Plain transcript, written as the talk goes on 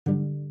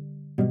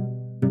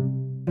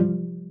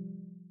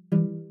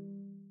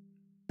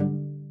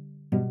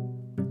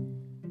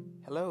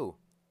Hello,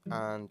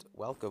 and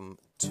welcome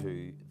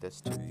to This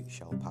Too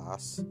Shall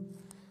Pass.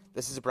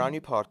 This is a brand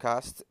new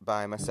podcast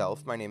by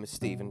myself. My name is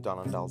Stephen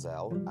Donnan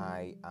Dalzell.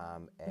 I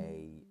am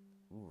a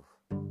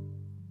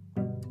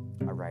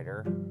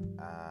writer,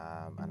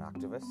 an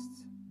activist.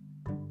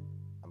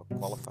 I'm a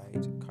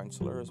qualified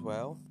counsellor as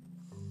well.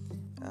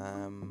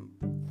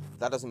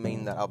 That doesn't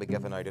mean that I'll be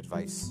giving out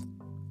advice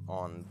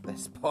on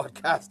this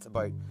podcast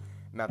about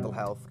mental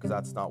health, because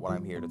that's not what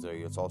I'm here to do.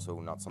 It's also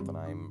not something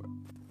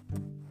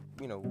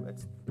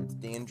it's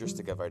dangerous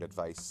to give out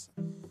advice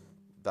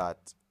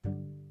that,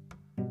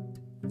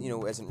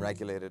 isn't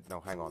regulated. No,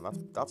 hang on,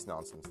 that's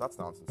nonsense. That's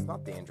nonsense. It's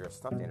not dangerous.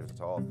 It's not dangerous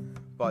at all.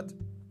 But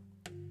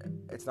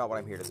it's not what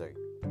I'm here to do.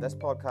 This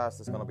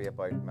podcast is going to be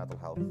about mental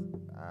health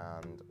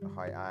and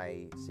how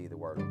I see the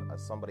world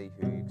as somebody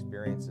who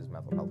experiences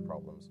mental health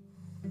problems,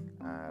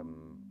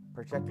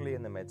 particularly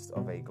in the midst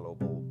of a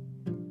global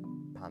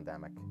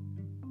pandemic.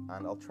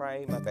 And I'll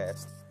try my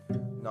best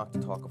not to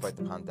talk about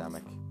the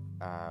pandemic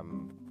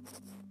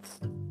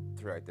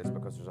throughout this,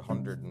 because there's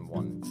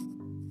 101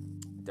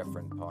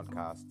 different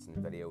podcasts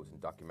and videos and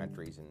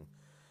documentaries and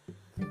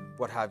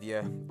what have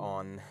you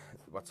on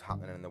what's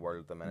happening in the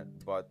world at the minute.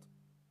 But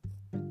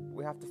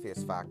we have to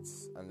face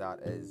facts, and that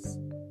is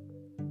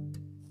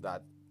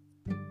that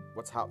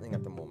what's happening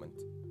at the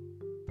moment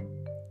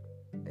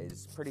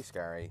is pretty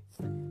scary,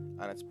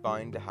 and it's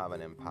bound to have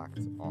an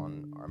impact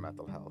on our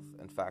mental health.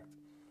 In fact,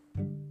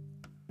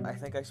 I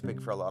think I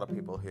speak for a lot of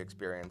people who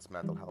experience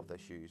mental health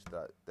issues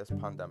that this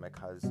pandemic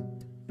has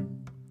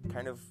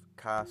kind of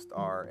cast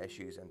our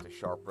issues into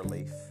sharp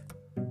relief.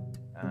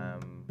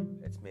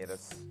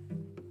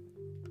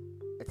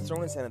 It's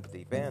thrown us in at the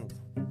deep end,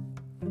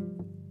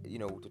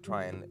 to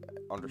try and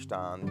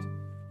understand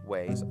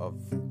ways of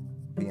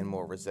being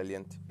more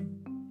resilient,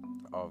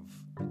 of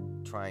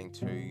trying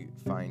to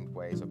find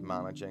ways of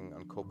managing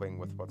and coping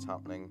with what's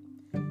happening,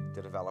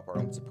 to develop our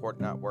own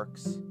support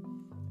networks,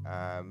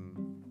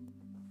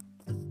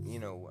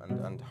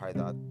 and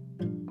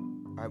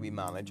how we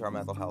manage our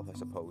mental health, I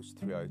suppose,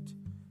 throughout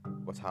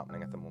what's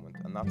happening at the moment.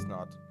 And that's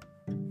not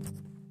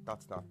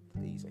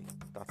easy.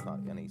 That's not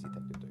an easy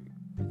thing to do.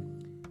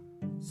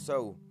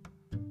 So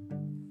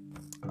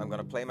I'm going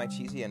to play my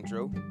cheesy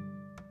intro,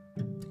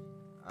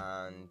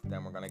 and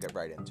then we're going to get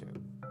right into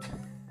it.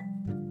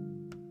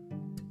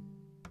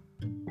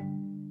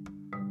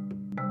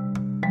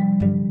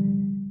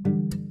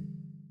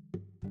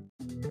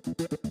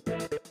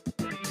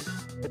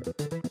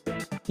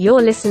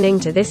 You're listening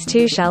to This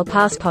Too Shall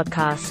Pass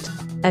podcast,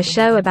 a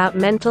show about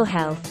mental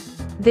health.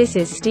 This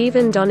is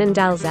Stephen Donnan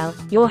Dalzell,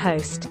 your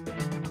host.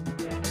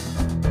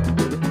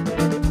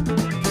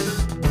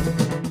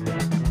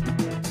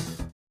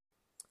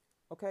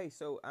 Okay,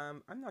 so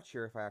I'm not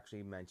sure if I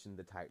actually mentioned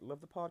the title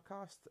of the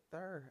podcast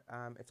there.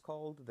 It's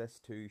called This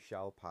Too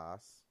Shall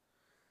Pass,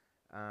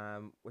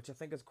 which I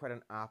think is quite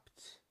an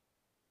apt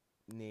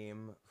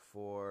name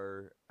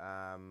for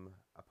a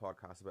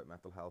podcast about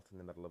mental health in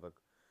the middle of a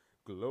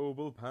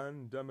global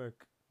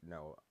pandemic.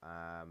 No,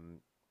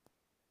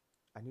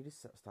 I need to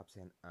stop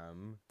saying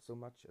so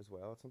much as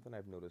well. It's something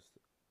I've noticed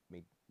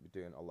me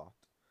doing a lot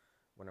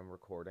when I'm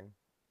recording.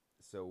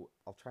 So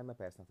I'll try my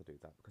best not to do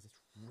that, because it's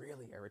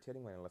really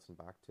irritating when I listen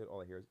back to it.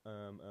 All I hear is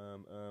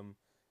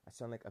I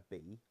sound like a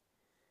bee.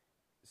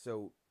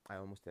 So I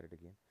almost did it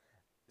again.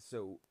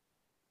 So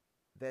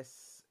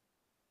this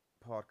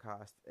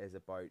podcast is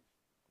about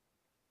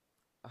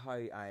how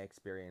I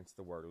experience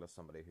the world as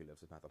somebody who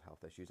lives with mental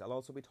health issues. I'll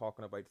also be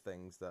talking about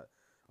things that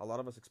a lot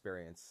of us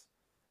experience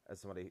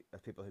as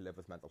people who live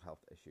with mental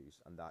health issues,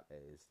 and that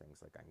is things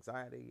like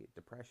anxiety,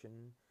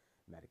 depression,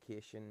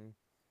 medication,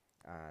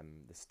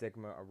 the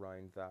stigma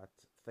around that,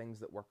 things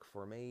that work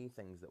for me,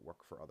 things that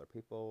work for other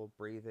people,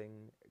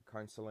 breathing,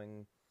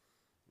 counselling.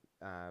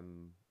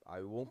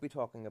 I won't be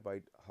talking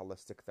about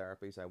holistic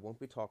therapies. I won't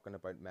be talking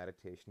about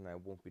meditation. I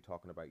won't be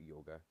talking about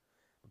yoga,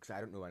 because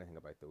I don't know anything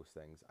about those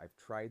things. I've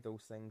tried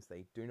those things.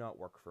 They do not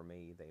work for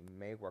me. They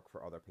may work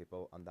for other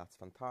people, and that's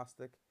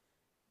fantastic.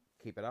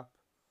 Keep it up.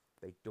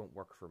 They don't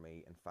work for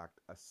me. In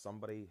fact, as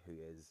somebody who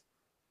is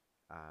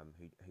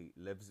who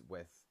lives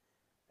with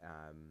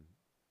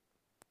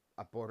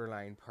a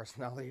borderline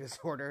personality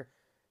disorder,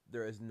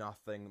 there is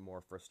nothing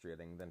more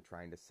frustrating than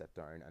trying to sit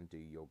down and do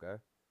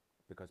yoga,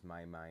 because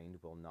my mind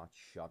will not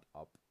shut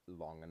up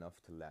long enough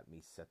to let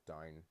me sit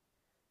down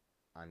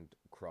and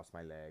cross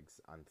my legs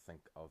and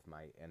think of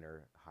my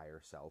inner higher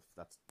self.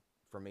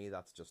 For me,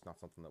 that's just not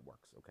something that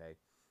works, okay?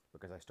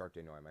 Because I start to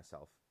annoy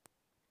myself.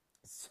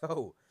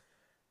 So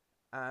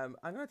I'm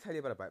going to tell you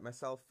a bit about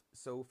myself.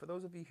 So for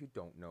those of you who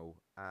don't know,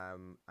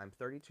 I'm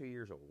 32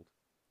 years old.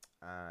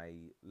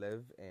 I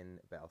live in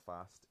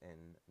Belfast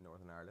in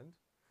Northern Ireland,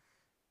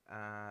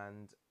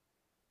 and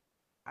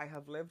I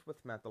have lived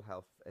with mental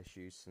health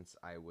issues since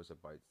I was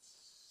about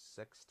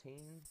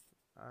 16,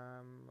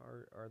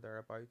 or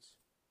thereabouts.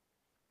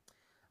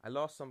 I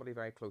lost somebody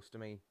very close to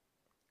me,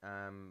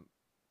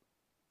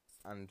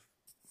 and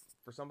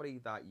for somebody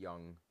that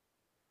young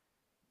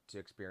to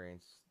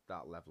experience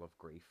that level of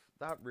grief,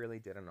 that really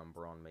did a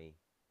number on me,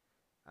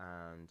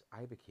 and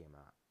I became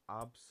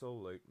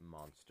absolute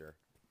monster.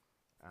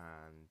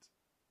 And,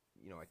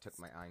 I took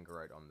my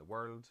anger out on the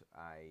world.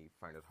 I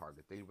found it hard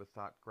to deal with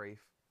that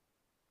grief,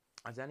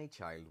 as any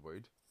child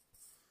would.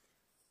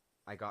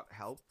 I got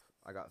help.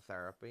 I got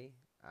therapy.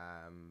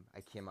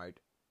 I came out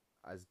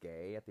as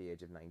gay at the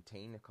age of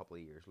 19 a couple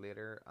of years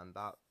later, and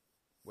that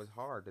was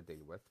hard to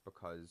deal with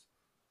because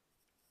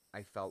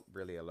I felt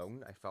really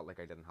alone. I felt like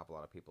I didn't have a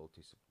lot of people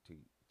to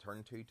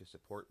turn to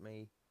support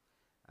me.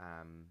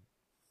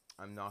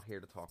 I'm not here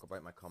to talk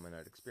about my coming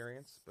out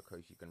experience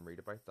because you can read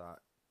about that.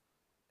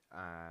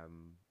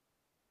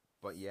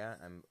 But yeah,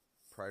 I'm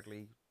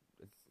proudly,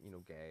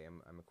 gay.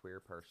 I'm a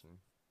queer person.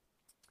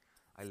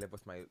 I live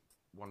with my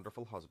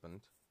wonderful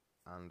husband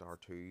and our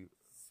two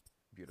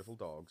beautiful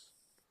dogs.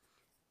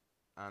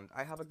 And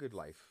I have a good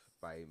life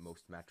by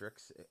most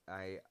metrics.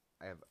 I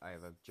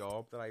have a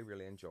job that I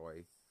really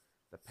enjoy,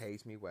 that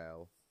pays me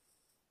well.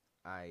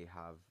 I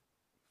have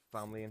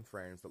family and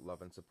friends that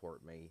love and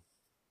support me.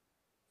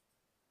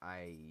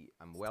 I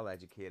am well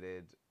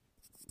educated,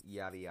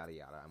 yada yada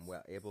yada. I'm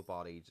well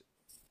able-bodied,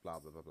 blah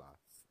blah blah blah.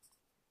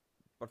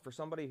 But for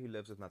somebody who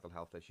lives with mental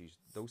health issues,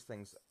 those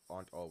things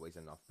aren't always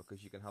enough,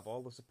 because you can have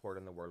all the support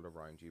in the world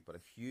around you, but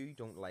if you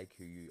don't like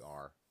who you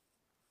are,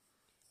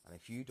 and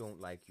if you don't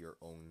like your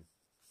own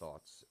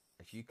thoughts,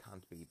 if you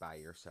can't be by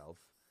yourself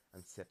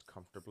and sit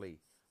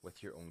comfortably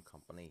with your own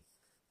company,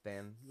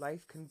 then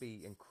life can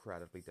be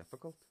incredibly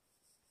difficult.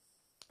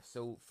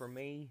 So for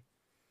me,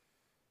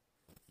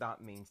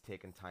 that means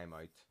taking time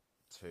out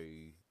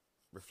to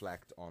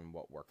reflect on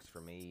what works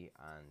for me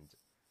and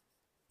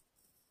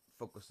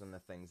focus on the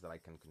things that I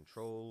can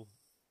control.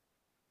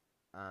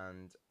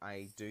 And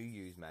I do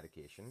use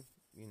medication.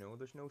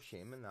 There's no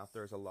shame in that.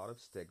 There's a lot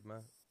of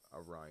stigma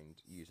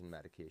around using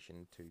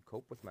medication to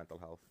cope with mental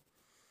health.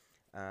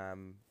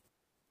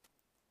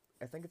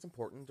 I think it's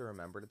important to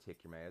remember to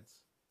take your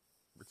meds.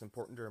 It's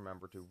important to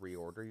remember to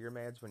reorder your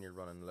meds when you're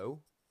running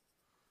low.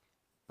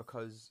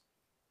 Because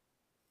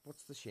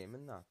what's the shame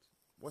in that?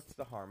 What's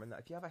the harm in that?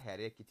 If you have a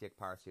headache, you take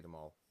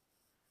paracetamol.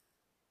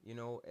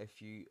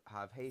 If you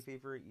have hay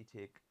fever, you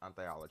take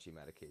anti-allergy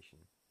medication.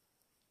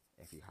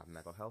 If you have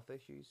mental health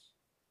issues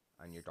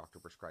and your doctor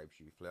prescribes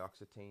you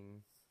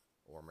fluoxetine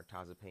or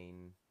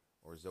mirtazapine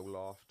or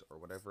Zoloft or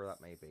whatever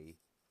that may be,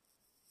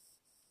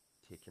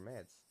 take your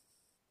meds.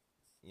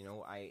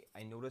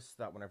 I notice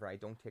that whenever I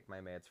don't take my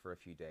meds for a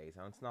few days,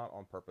 and it's not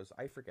on purpose,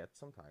 I forget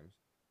sometimes,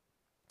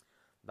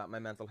 that my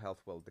mental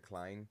health will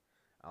decline.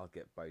 I'll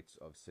get bouts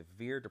of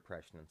severe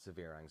depression and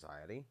severe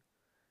anxiety.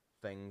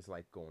 Things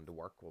like going to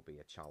work will be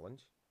a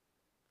challenge.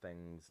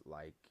 Things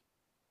like,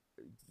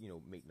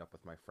 meeting up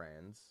with my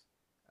friends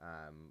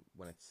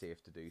when it's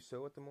safe to do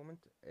so at the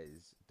moment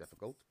is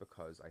difficult,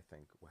 because I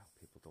think, well,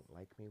 people don't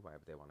like me. Why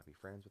would they want to be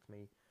friends with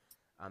me?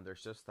 And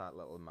there's just that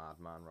little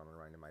madman running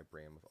around in my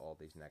brain with all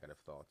these negative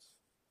thoughts.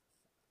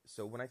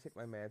 So when I take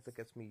my meds, it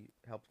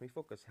helps me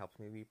focus, helps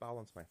me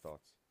rebalance my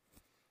thoughts.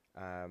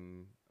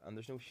 And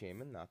there's no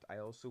shame in that. I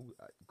also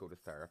go to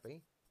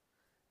therapy,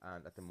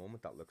 and at the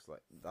moment that looks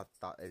like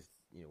that is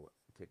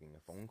taking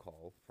a phone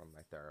call from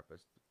my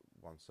therapist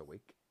once a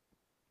week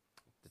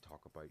to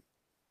talk about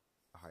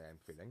how I'm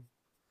feeling.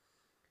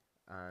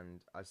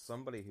 And as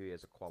somebody who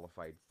is a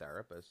qualified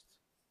therapist,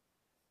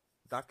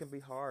 that can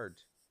be hard,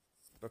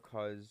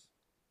 because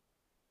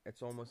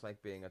it's almost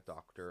like being a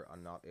doctor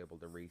and not able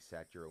to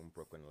reset your own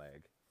broken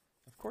leg.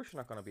 Of course you're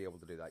not going to be able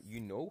to do that. You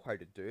know how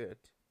to do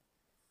it,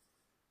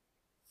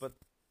 but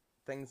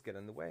things get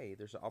in the way.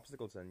 There's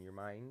obstacles in your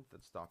mind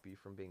that stop you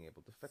from being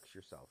able to fix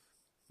yourself.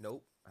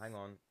 Nope, hang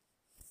on.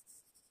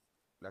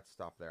 Let's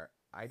stop there.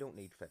 I don't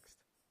need fixed.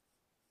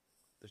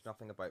 There's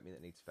nothing about me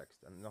that needs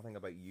fixed, and nothing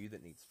about you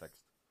that needs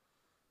fixed.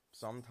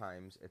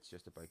 Sometimes it's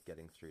just about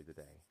getting through the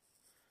day.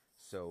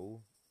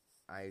 So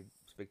I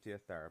speak to a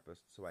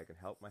therapist so I can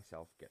help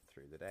myself get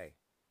through the day.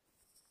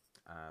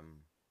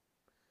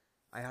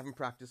 I haven't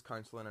practiced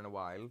counselling in a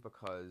while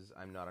because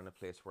I'm not in a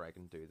place where I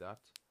can do that.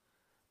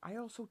 I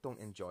also don't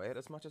enjoy it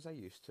as much as I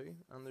used to,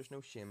 and there's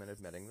no shame in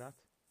admitting that.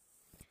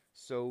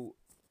 So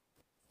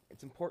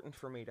it's important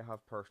for me to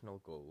have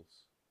personal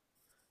goals,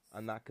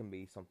 and that can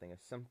be something as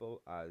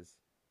simple as,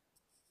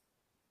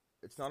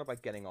 it's not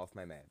about getting off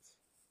my meds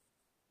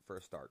for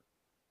a start,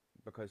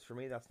 because for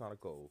me that's not a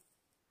goal.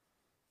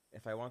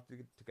 If I wanted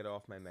to get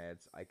off my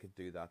meds, I could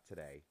do that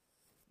today.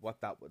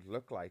 What that would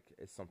look like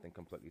is something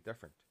completely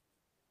different,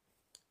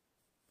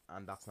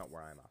 and that's not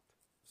where I'm at.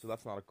 So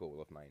that's not a goal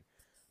of mine.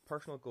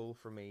 Personal goal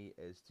for me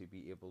is to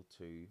be able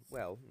to,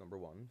 well, number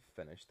one,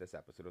 finish this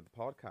episode of the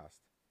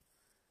podcast.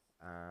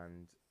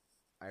 And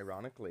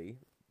ironically,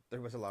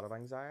 there was a lot of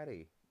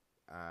anxiety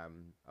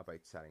about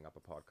setting up a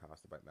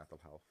podcast about mental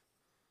health,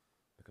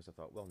 because I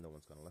thought, well, no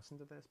one's going to listen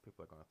to this.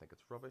 People are going to think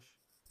it's rubbish.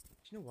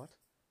 But you know what?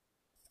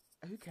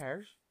 Who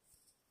cares?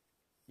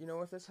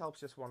 If this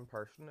helps just one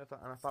person,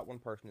 and if that one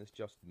person is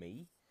just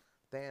me,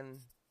 then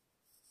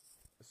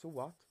so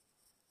what?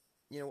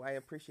 I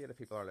appreciate if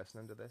people are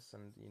listening to this,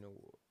 and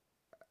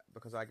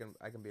because I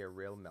can be a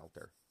real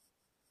melter,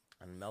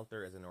 and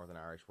melter is a Northern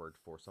Irish word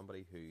for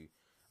somebody who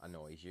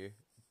annoys you,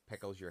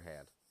 pickles your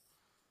head.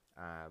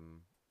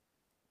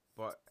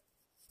 But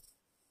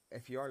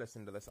if you are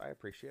listening to this, I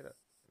appreciate it.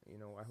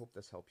 I hope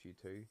this helps you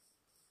too.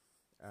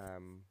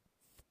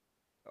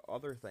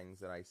 Other things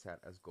that I set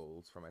as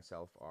goals for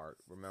myself are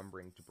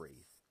remembering to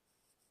breathe.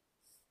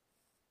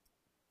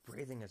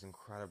 Breathing is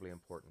incredibly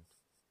important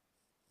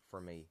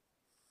for me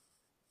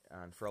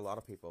and for a lot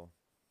of people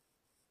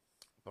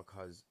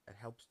because it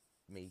helps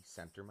me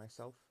center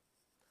myself.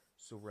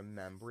 So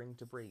remembering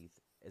to breathe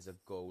is a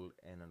goal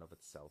in and of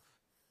itself.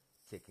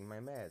 Taking my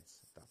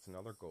meds, that's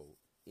another goal.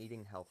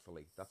 Eating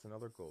healthily, that's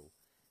another goal.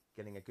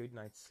 Getting a good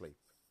night's sleep.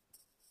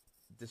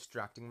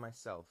 Distracting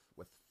myself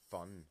with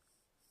fun.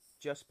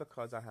 Just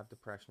because I have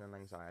depression and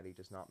anxiety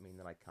does not mean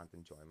that I can't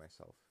enjoy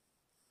myself.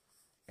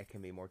 It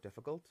can be more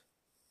difficult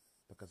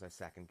because I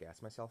second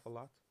guess myself a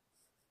lot.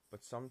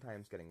 But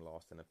sometimes getting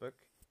lost in a book,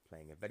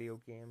 playing a video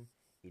game,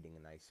 eating a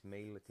nice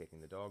meal,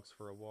 taking the dogs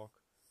for a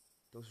walk,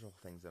 those are all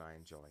things that I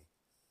enjoy.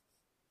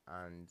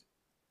 And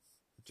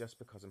just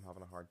because I'm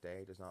having a hard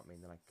day does not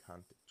mean that I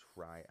can't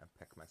try and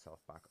pick myself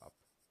back up.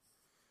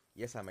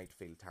 Yes, I might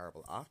feel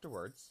terrible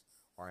afterwards,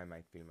 or I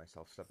might feel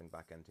myself slipping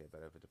back into a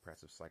bit of a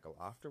depressive cycle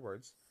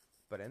afterwards,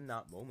 but in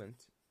that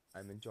moment,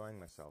 I'm enjoying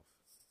myself.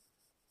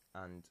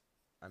 And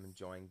I'm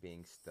enjoying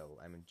being still.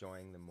 I'm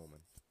enjoying the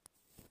moment.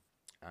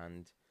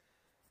 And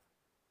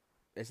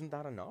isn't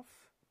that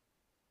enough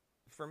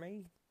for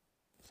me?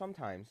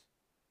 Sometimes.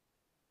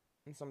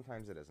 And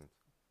sometimes it isn't.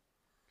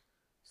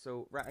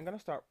 So, right, I'm going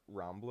to start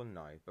rambling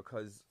now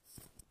because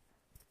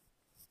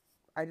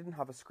I didn't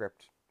have a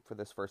script for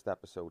this first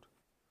episode.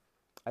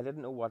 I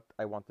didn't know what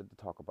I wanted to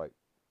talk about.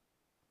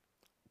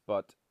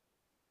 But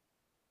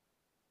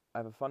I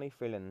have a funny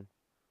feeling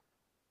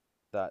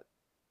that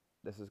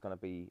this is going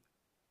to be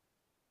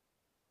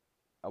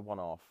a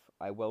one-off.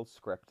 I will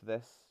script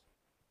this.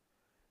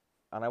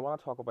 And I want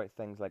to talk about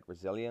things like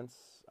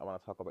resilience. I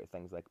want to talk about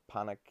things like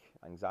panic,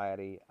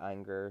 anxiety,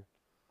 anger,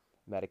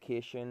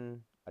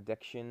 medication,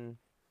 addiction.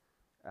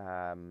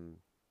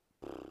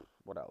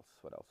 What else?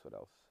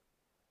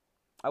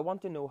 I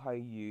want to know how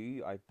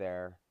you out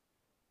there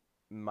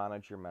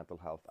manage your mental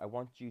health. I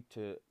want you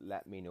to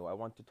let me know. I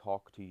want to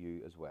talk to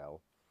you as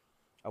well.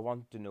 I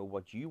want to know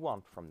what you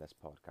want from this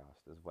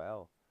podcast as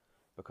well.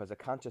 Because it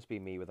can't just be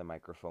me with a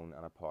microphone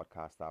and a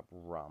podcast app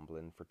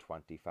rambling for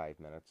 25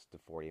 minutes to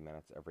 40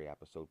 minutes every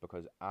episode,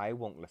 because I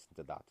won't listen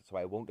to that. So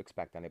I won't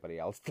expect anybody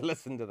else to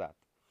listen to that.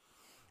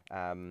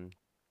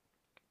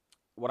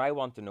 What I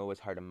want to know is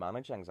how to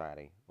manage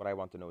anxiety. What I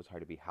want to know is how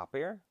to be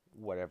happier,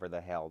 whatever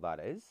the hell that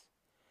is.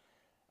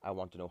 I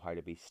want to know how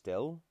to be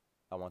still.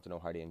 I want to know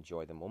how to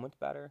enjoy the moment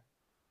better.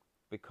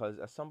 Because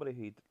as somebody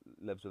who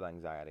lives with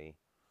anxiety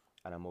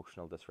and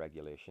emotional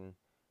dysregulation,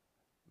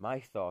 my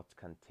thoughts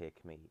can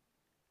take me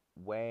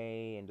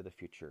way into the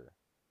future,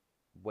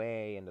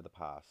 way into the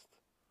past.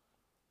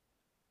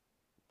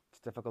 It's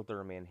difficult to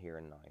remain here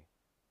and now.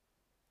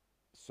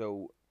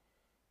 So,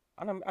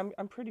 and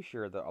I'm pretty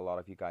sure that a lot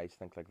of you guys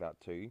think like that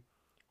too,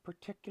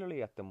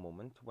 particularly at the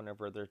moment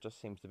whenever there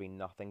just seems to be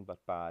nothing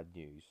but bad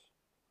news.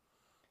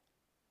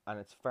 And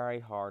it's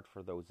very hard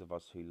for those of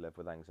us who live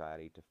with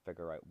anxiety to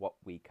figure out what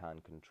we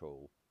can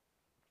control,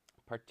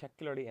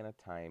 particularly in a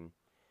time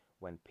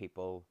when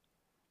people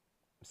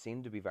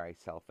seem to be very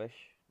selfish,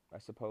 I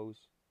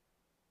suppose.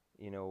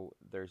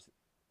 There's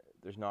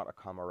not a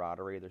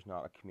camaraderie, there's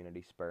not a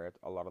community spirit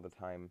a lot of the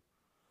time,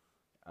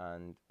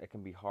 and it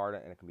can be hard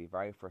and it can be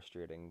very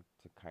frustrating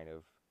to kind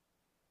of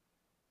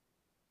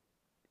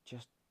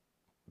just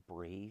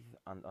breathe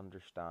and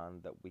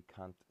understand that we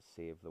can't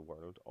save the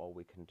world. All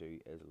we can do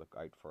is look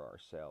out for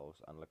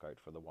ourselves and look out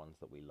for the ones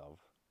that we love.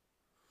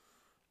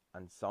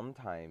 And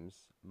sometimes,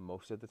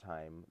 most of the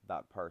time,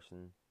 that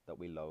person that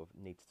we love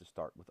needs to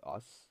start with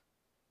us.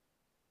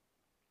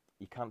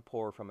 You can't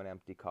pour from an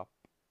empty cup.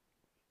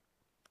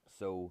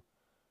 So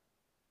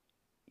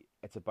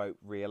it's about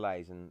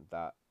realizing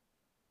that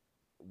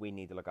we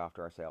need to look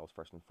after ourselves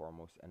first and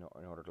foremost in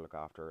order to look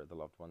after the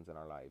loved ones in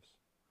our lives.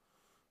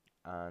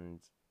 And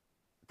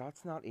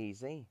that's not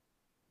easy.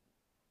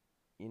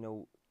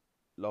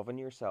 Loving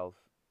yourself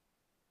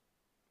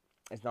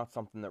is not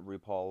something that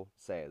RuPaul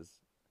says.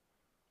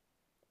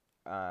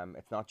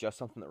 It's not just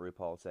something that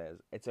RuPaul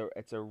says.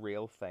 It's a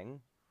real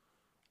thing.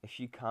 If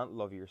you can't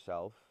love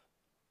yourself,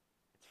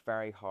 it's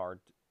very hard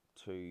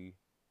to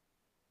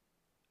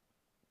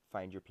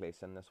find your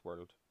place in this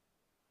world.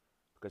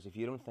 Because if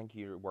you don't think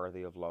you're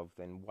worthy of love,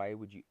 then why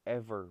would you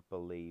ever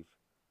believe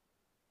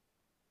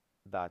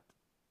that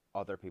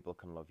other people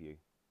can love you?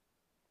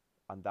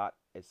 And that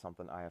is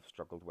something I have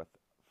struggled with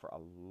for a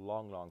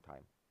long, long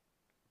time.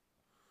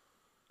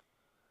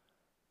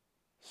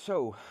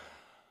 So,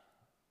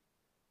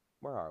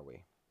 where are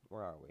we?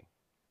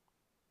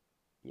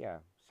 Yeah,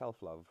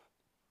 self-love.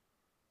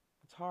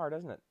 It's hard,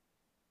 isn't it?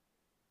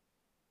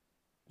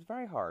 It's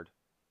very hard.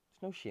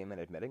 There's no shame in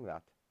admitting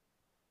that.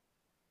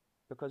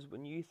 Because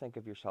when you think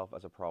of yourself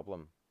as a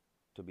problem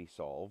to be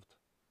solved,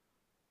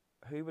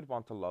 who would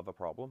want to love a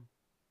problem?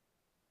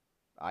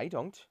 I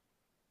don't.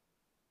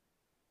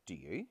 Do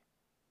you?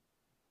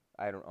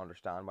 I don't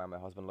understand why my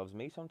husband loves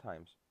me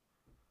sometimes.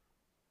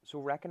 So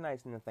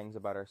recognizing the things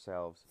about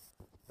ourselves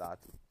that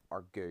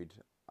are good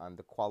and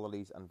the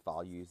qualities and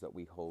values that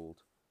we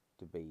hold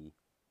to be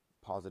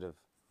positive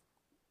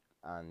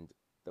and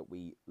that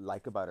we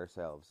like about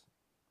ourselves,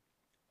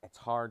 it's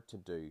hard to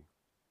do,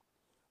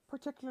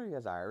 particularly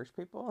as Irish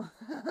people,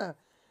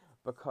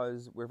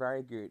 because we're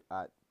very good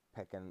at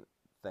picking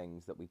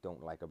things that we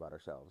don't like about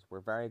ourselves. We're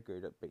very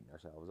good at beating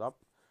ourselves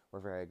up. We're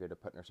very good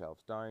at putting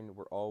ourselves down.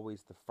 We're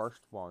always the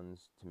first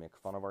ones to make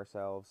fun of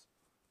ourselves.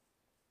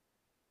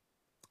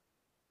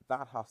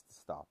 That has to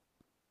stop.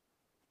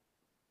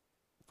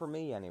 For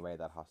me, anyway,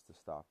 that has to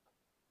stop.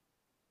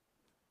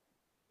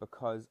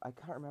 Because I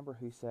can't remember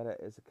who said it.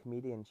 It's a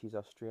comedian. She's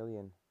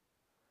Australian.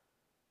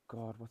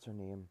 God, what's her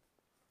name?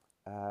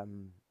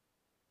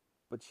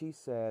 But she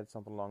said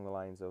something along the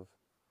lines of,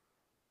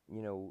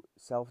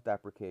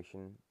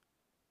 self-deprecation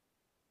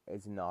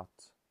is not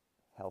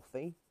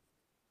healthy.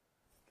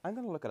 I'm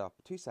going to look it up.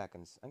 2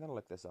 seconds. I'm going to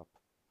look this up.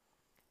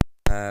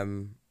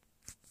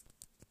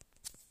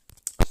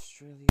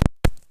 Australian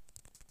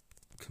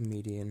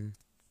comedian,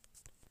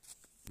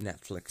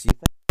 Netflix. You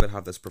think I would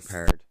have this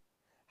prepared?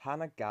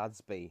 Hannah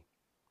Gadsby.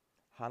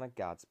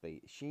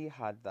 She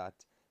had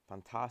that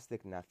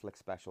fantastic Netflix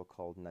special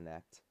called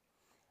Nanette.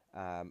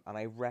 And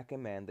I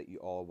recommend that you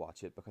all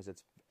watch it because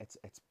it's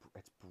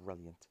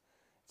brilliant.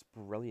 It's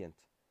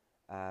brilliant.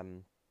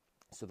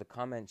 So the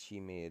comment she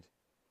made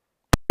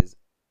is,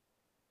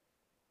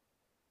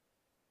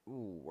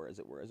 where is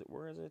it?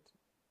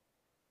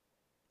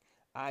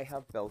 I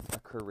have built a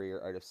career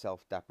out of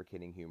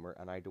self-deprecating humor,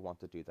 and I don't want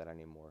to do that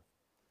anymore.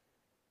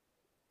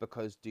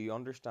 Because do you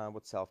understand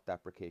what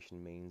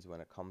self-deprecation means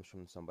when it comes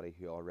from somebody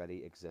who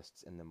already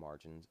exists in the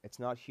margins? It's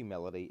not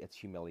humility, it's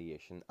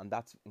humiliation, and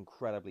that's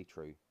incredibly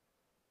true.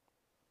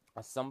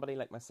 As somebody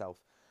like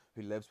myself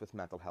who lives with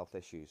mental health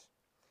issues,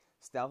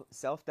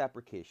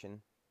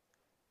 self-deprecation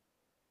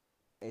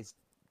is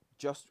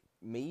just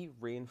me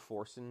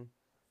reinforcing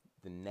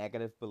the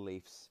negative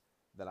beliefs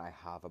that I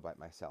have about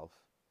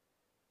myself.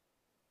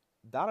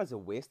 That is a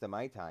waste of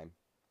my time,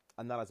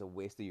 and that is a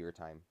waste of your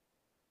time.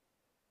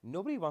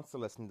 Nobody wants to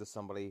listen to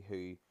somebody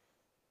who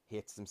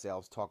hates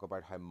themselves talk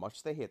about how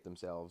much they hate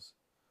themselves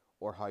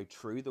or how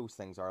true those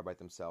things are about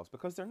themselves,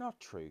 because they're not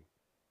true.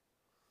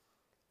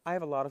 I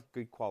have a lot of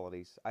good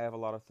qualities. I have a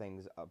lot of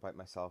things about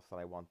myself that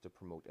I want to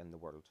promote in the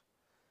world.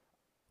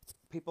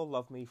 People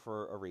love me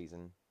for a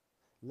reason.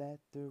 Let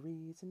the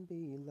reason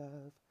be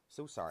love.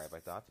 So sorry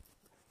about that.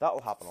 That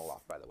will happen a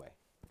lot, by the way.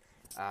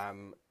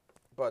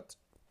 But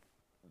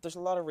there's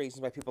a lot of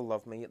reasons why people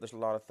love me. There's a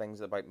lot of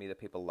things about me that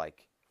people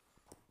like.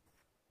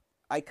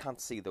 I can't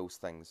see those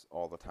things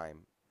all the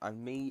time.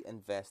 And me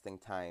investing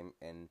time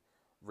in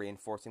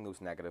reinforcing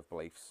those negative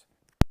beliefs,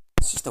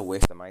 it's just a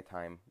waste of my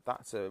time.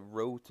 That's a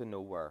road to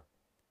nowhere.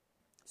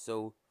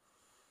 So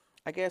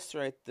I guess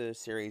throughout the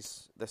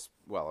series,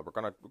 we're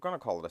gonna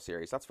call it a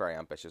series. That's very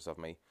ambitious of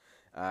me.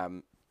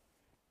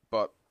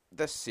 But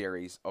this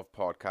series of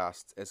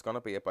podcasts is gonna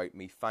be about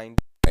me finding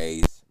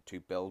ways to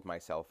build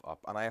myself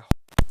up, and I hope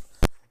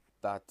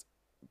that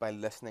by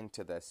listening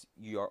to this,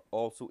 you are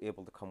also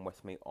able to come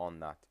with me on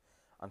that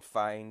and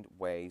find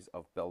ways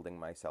of building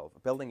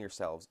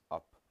yourselves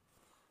up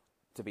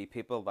to be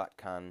people that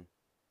can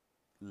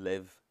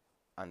live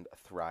and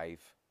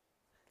thrive.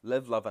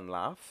 Live, love, and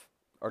laugh.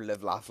 Or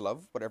live, laugh,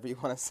 love, whatever you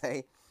want to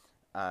say.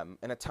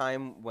 In a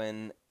time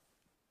when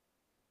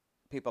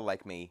people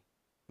like me,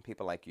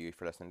 people like you, if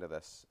you're listening to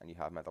this and you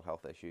have mental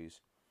health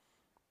issues,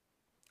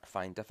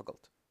 find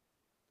difficult.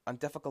 And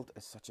difficult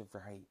is such a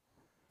very,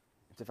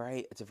 what's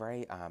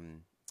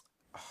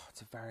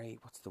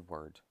the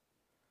word?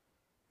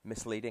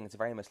 Misleading. It's a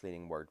very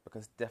misleading word,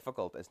 because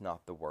difficult is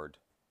not the word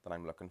that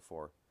I'm looking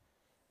for.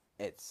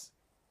 It's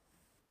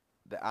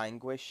the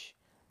anguish,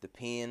 the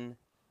pain,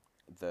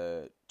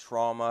 the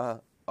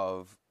trauma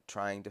of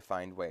trying to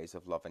find ways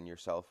of loving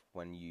yourself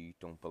when you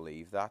don't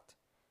believe that.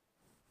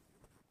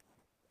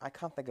 I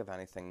can't think of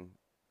anything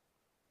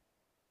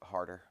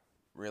harder,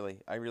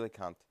 really. I really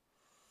can't.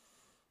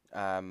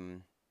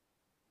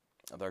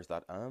 There's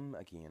that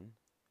again.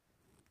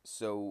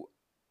 So,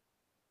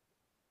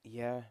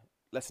 yeah.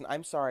 Listen,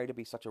 I'm sorry to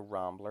be such a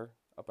rambler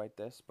about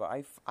this, but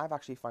I've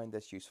actually found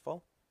this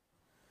useful.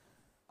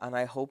 And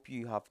I hope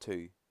you have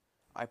too.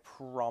 I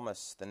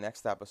promise the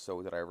next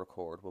episode that I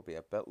record will be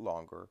a bit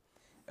longer.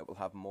 It will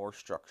have more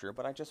structure,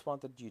 but I just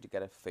wanted you to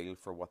get a feel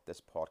for what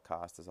this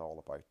podcast is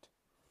all about.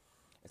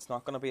 It's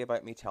not going to be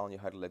about me telling you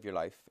how to live your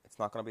life. It's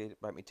not going to be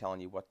about me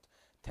telling you what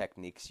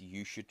techniques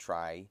you should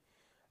try.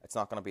 It's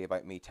not going to be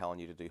about me telling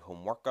you to do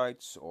home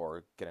workouts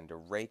or get into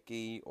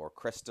Reiki or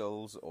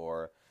crystals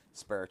or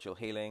spiritual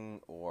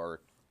healing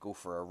or go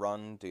for a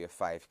run, do a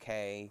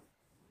 5K.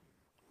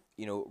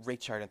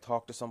 Reach out and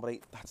talk to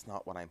somebody. That's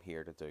not what I'm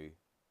here to do.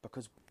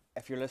 Because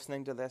if you're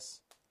listening to this,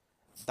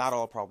 that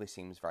all probably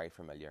seems very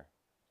familiar.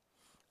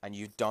 And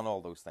you've done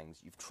all those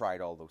things. You've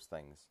tried all those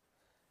things.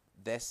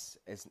 This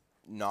is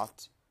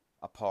not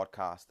a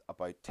podcast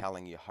about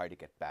telling you how to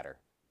get better.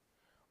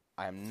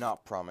 I am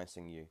not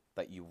promising you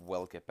that you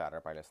will get better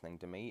by listening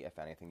to me. If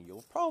anything,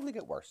 you'll probably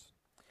get worse.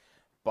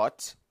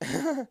 But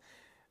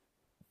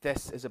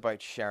this is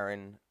about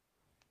sharing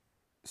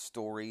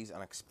stories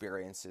and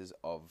experiences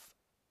of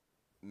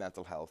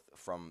mental health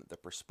from the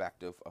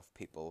perspective of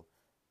people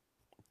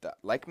that,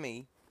 like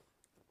me,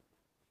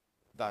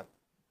 that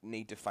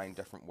need to find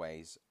different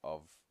ways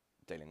of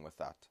dealing with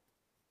that.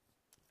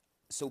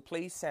 So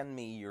please send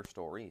me your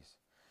stories.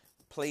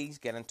 Please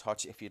get in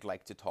touch if you'd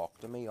like to talk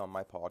to me on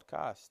my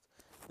podcast.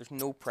 There's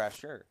no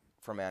pressure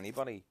from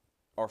anybody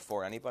or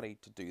for anybody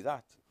to do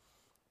that.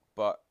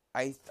 But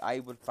I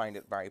would find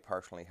it very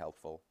personally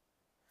helpful.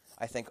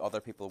 I think other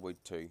people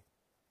would too.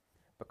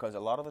 Because a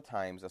lot of the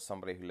times, as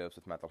somebody who lives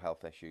with mental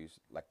health issues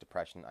like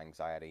depression,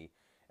 anxiety,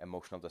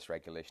 emotional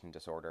dysregulation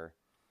disorder,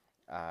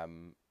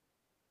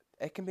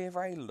 it can be a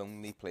very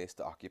lonely place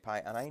to occupy.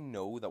 And I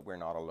know that we're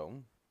not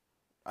alone.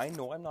 I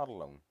know I'm not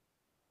alone.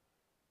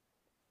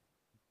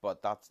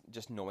 But that's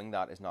just knowing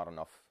that is not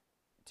enough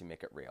to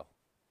make it real.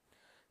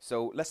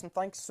 So listen,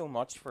 thanks so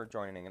much for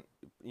joining,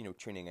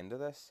 tuning into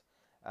this.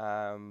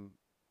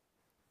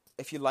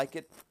 If you like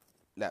it,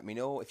 let me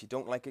know. If you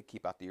don't like it,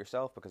 keep that to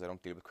yourself, because I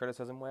don't deal with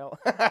criticism well.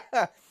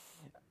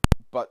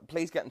 But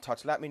please get in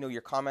touch. Let me know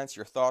your comments,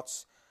 your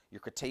thoughts,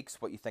 your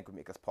critiques, what you think would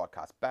make this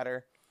podcast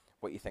better,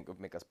 what you think would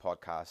make this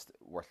podcast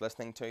worth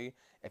listening to.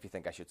 If you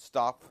think I should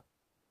stop,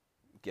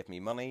 give me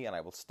money and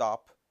I will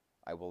stop.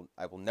 I will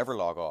never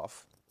log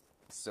off.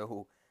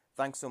 So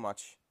thanks so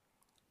much.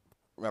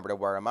 Remember to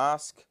wear a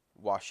mask,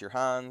 wash your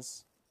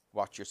hands,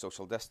 watch your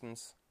social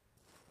distance,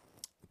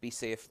 be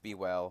safe, be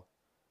well,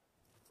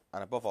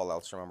 and above all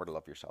else, remember to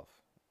love yourself.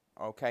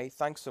 Okay,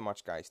 thanks so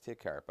much, guys. Take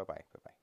care. Bye-bye. Bye-bye.